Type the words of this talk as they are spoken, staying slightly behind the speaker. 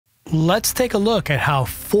Let's take a look at how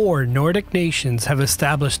 4 Nordic nations have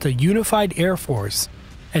established a unified air force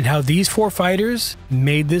and how these 4 fighters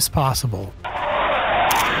made this possible.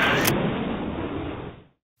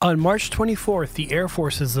 On March 24th, the air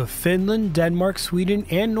forces of Finland, Denmark, Sweden,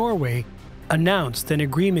 and Norway announced an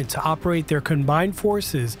agreement to operate their combined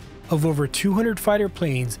forces of over 200 fighter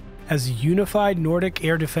planes as a unified Nordic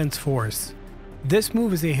air defense force. This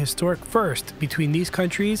move is a historic first between these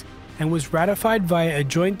countries and was ratified via a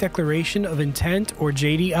Joint Declaration of Intent, or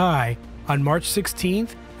JDI, on March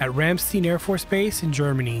 16th at Ramstein Air Force Base in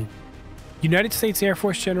Germany. United States Air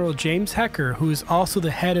Force General James Hecker, who is also the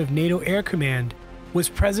head of NATO Air Command, was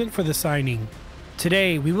present for the signing.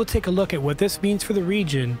 Today, we will take a look at what this means for the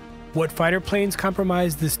region, what fighter planes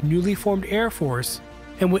comprise this newly formed air force,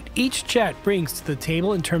 and what each jet brings to the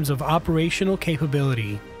table in terms of operational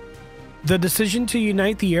capability. The decision to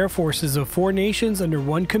unite the air forces of 4 nations under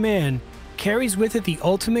one command carries with it the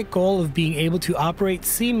ultimate goal of being able to operate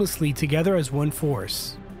seamlessly together as one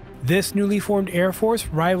force. This newly formed air force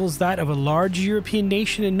rivals that of a large European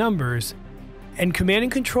nation in numbers, and command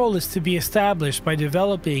and control is to be established by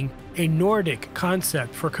developing a Nordic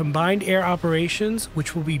concept for combined air operations,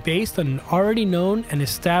 which will be based on an already known and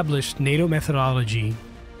established NATO methodology.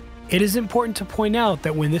 It is important to point out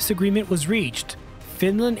that when this agreement was reached,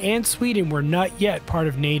 Finland and Sweden were not yet part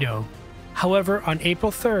of NATO. However, on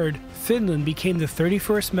April 3rd, Finland became the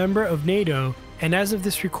 31st member of NATO, and as of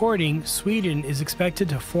this recording, Sweden is expected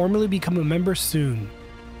to formally become a member soon.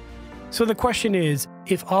 So the question is,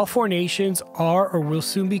 if all 4 nations are or will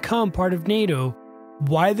soon become part of NATO,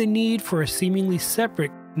 why the need for a seemingly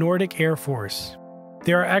separate Nordic Air Force?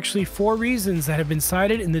 There are actually 4 reasons that have been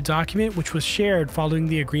cited in the document which was shared following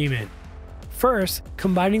the agreement. First,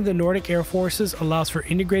 combining the Nordic Air Forces allows for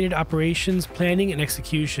integrated operations, planning, and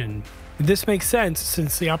execution. This makes sense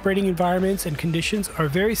since the operating environments and conditions are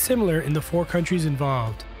very similar in the 4 countries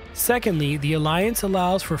involved. Secondly, the alliance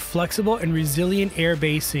allows for flexible and resilient air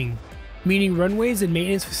basing, meaning runways and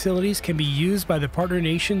maintenance facilities can be used by the partner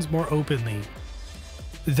nations more openly.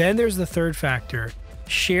 Then there's the third factor,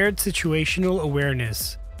 shared situational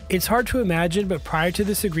awareness. It's hard to imagine, but prior to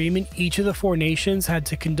this agreement, each of the 4 nations had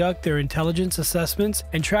to conduct their intelligence assessments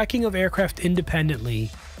and tracking of aircraft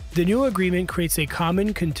independently. The new agreement creates a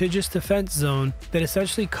common contiguous defense zone that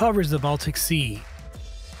essentially covers the Baltic Sea.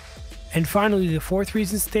 And finally, the 4th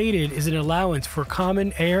reason stated is an allowance for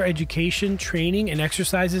common air education, training, and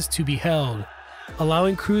exercises to be held,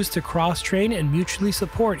 allowing crews to cross-train and mutually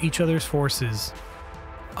support each other's forces.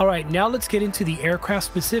 Alright, now let's get into the aircraft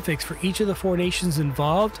specifics for each of the 4 nations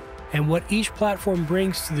involved and what each platform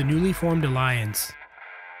brings to the newly formed alliance.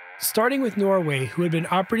 Starting with Norway, who had been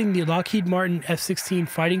operating the Lockheed Martin F-16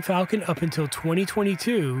 Fighting Falcon up until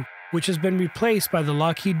 2022, which has been replaced by the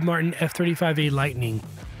Lockheed Martin F-35A Lightning.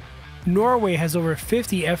 Norway has over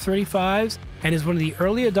 50 F-35s and is one of the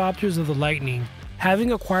early adopters of the Lightning,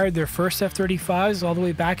 having acquired their first F-35s all the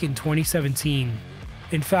way back in 2017.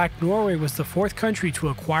 In fact, Norway was the 4th country to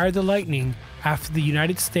acquire the Lightning after the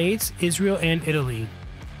United States, Israel, and Italy.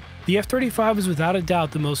 The F-35 is without a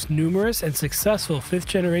doubt the most numerous and successful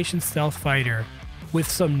 5th-generation stealth fighter,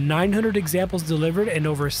 with some 900 examples delivered and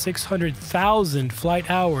over 600,000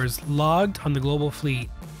 flight hours logged on the global fleet.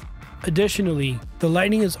 Additionally, the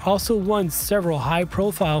Lightning has also won several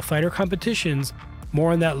high-profile fighter competitions,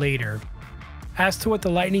 more on that later. As to what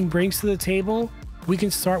the Lightning brings to the table, we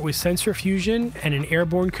can start with sensor fusion and an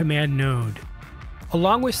airborne command node.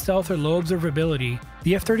 Along with stealth or low observability,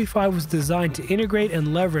 the F-35 was designed to integrate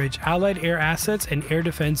and leverage Allied air assets and air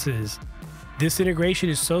defenses. This integration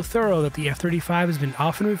is so thorough that the F-35 has been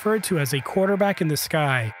often referred to as a quarterback in the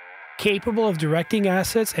sky, capable of directing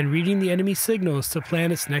assets and reading the enemy signals to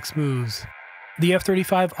plan its next moves. The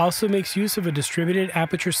F-35 also makes use of a distributed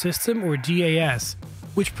aperture system, or DAS,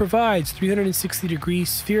 which provides 360-degree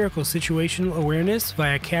spherical situational awareness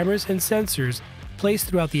via cameras and sensors placed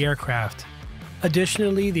throughout the aircraft.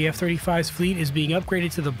 Additionally, the F-35's fleet is being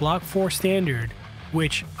upgraded to the Block 4 standard,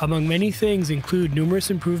 which, among many things, include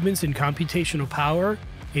numerous improvements in computational power,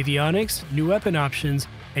 avionics, new weapon options,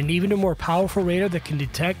 and even a more powerful radar that can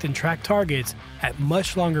detect and track targets at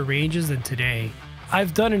much longer ranges than today.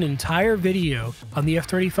 I've done an entire video on the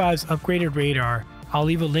F-35's upgraded radar. I'll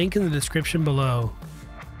leave a link in the description below.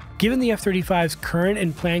 Given the F-35's current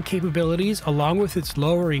and planned capabilities along with its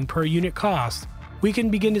lowering per unit cost, we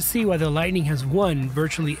can begin to see why the Lightning has won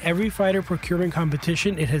virtually every fighter procurement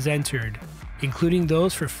competition it has entered, including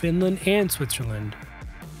those for Finland and Switzerland.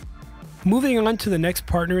 Moving on to the next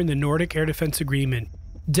partner in the Nordic Air Defense Agreement,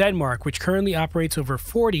 Denmark, which currently operates over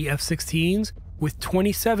 40 F-16s with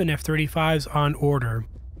 27 F-35s on order.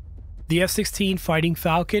 The F-16 Fighting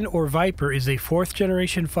Falcon or Viper is a 4th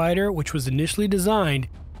generation fighter which was initially designed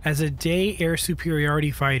as a day air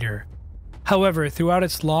superiority fighter. However, throughout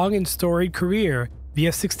its long and storied career, the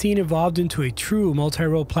F-16 evolved into a true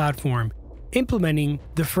multi-role platform, implementing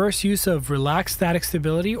the first use of relaxed static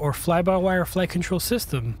stability or fly-by-wire flight control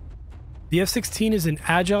system. The F-16 is an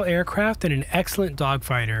agile aircraft and an excellent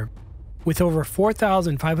dogfighter. With over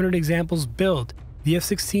 4,500 examples built, the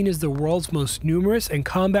F-16 is the world's most numerous and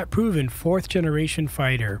combat-proven 4th generation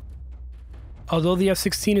fighter. Although the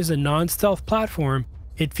F-16 is a non-stealth platform,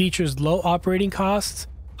 it features low operating costs,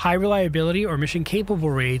 high reliability or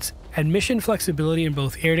mission-capable rates, and mission flexibility in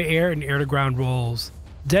both air-to-air and air-to-ground roles.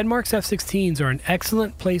 Denmark's F-16s are an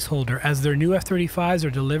excellent placeholder as their new F-35s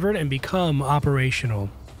are delivered and become operational.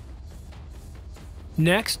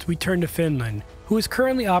 Next, we turn to Finland, who is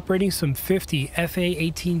currently operating some 50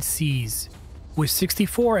 F-18Cs, with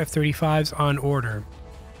 64 F-35s on order.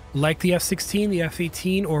 Like the F-16, the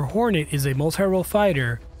F-18 or Hornet is a multi-role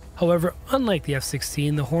fighter. However, unlike the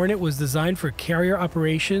F-16, the Hornet was designed for carrier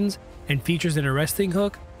operations and features an arresting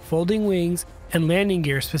hook, folding wings, and landing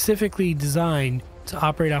gear specifically designed to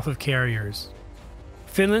operate off of carriers.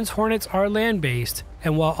 Finland's Hornets are land-based,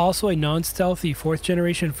 and while also a non-stealthy 4th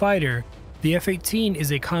generation fighter, the F-18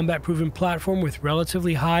 is a combat-proven platform with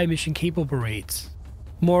relatively high mission-capable rates.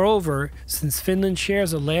 Moreover, since Finland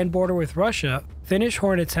shares a land border with Russia, Finnish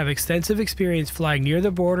Hornets have extensive experience flying near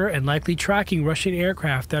the border and likely tracking Russian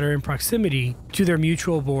aircraft that are in proximity to their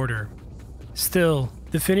mutual border. Still,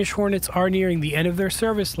 the Finnish Hornets are nearing the end of their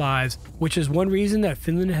service lives, which is one reason that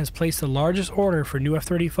Finland has placed the largest order for new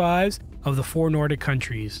F-35s of the 4 Nordic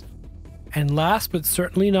countries. And last but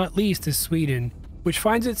certainly not least is Sweden, which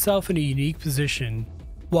finds itself in a unique position.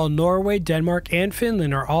 While Norway, Denmark, and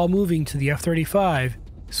Finland are all moving to the F-35,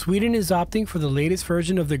 Sweden is opting for the latest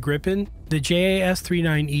version of the Gripen, the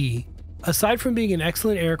JAS39. Aside from being an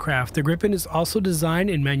excellent aircraft, the Gripen is also designed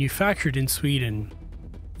and manufactured in Sweden.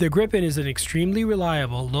 The Gripen is an extremely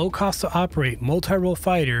reliable, low-cost-to-operate multi-role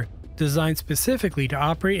fighter designed specifically to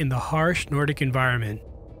operate in the harsh Nordic environment.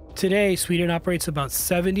 Today, Sweden operates about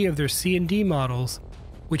 70 of their C and D models,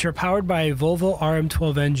 which are powered by a Volvo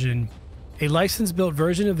RM12 engine, a license-built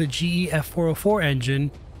version of the GE F404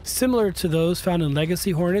 engine, similar to those found in legacy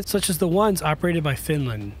Hornets such as the ones operated by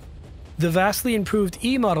Finland. The vastly improved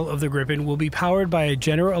E model of the Gripen will be powered by a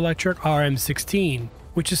General Electric RM16,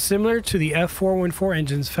 which is similar to the F414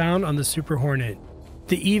 engines found on the Super Hornet.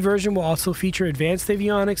 The E version will also feature advanced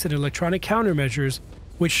avionics and electronic countermeasures,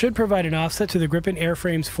 which should provide an offset to the Gripen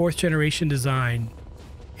airframe's 4th generation design.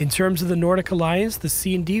 In terms of the Nordic alliance, the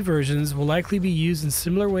C and D versions will likely be used in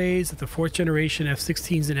similar ways that the 4th generation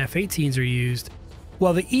F-16s and F-18s are used,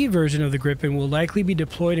 while the E version of the Gripen will likely be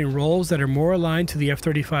deployed in roles that are more aligned to the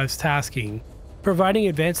F-35's tasking, providing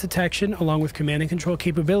advanced detection along with command and control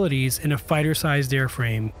capabilities in a fighter-sized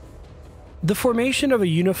airframe. The formation of a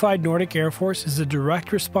unified Nordic Air Force is a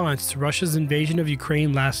direct response to Russia's invasion of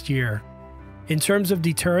Ukraine last year. In terms of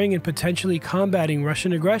deterring and potentially combating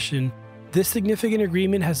Russian aggression, this significant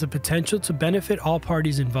agreement has the potential to benefit all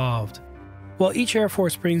parties involved. While each Air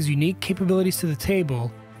Force brings unique capabilities to the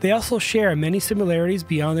table, they also share many similarities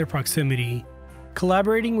beyond their proximity.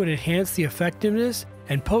 Collaborating would enhance the effectiveness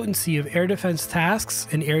and potency of air defense tasks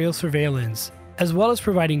and aerial surveillance, as well as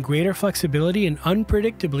providing greater flexibility and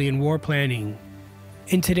unpredictability in war planning.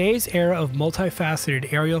 In today's era of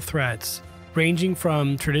multifaceted aerial threats, ranging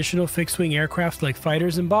from traditional fixed-wing aircraft like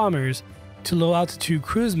fighters and bombers, to low-altitude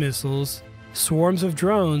cruise missiles, swarms of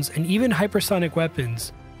drones, and even hypersonic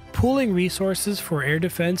weapons, pooling resources for air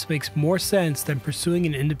defense makes more sense than pursuing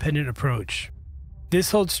an independent approach.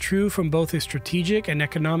 This holds true from both a strategic and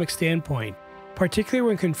economic standpoint, particularly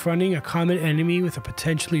when confronting a common enemy with a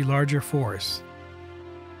potentially larger force.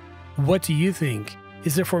 What do you think?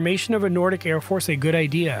 Is the formation of a Nordic Air Force a good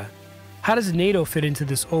idea? How does NATO fit into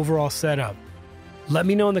this overall setup? Let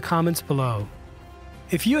me know in the comments below.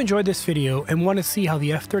 If you enjoyed this video and want to see how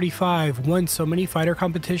the F-35 won so many fighter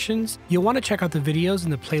competitions, you'll want to check out the videos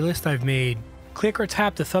in the playlist I've made. Click or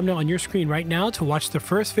tap the thumbnail on your screen right now to watch the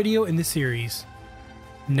first video in the series.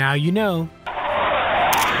 Now you know.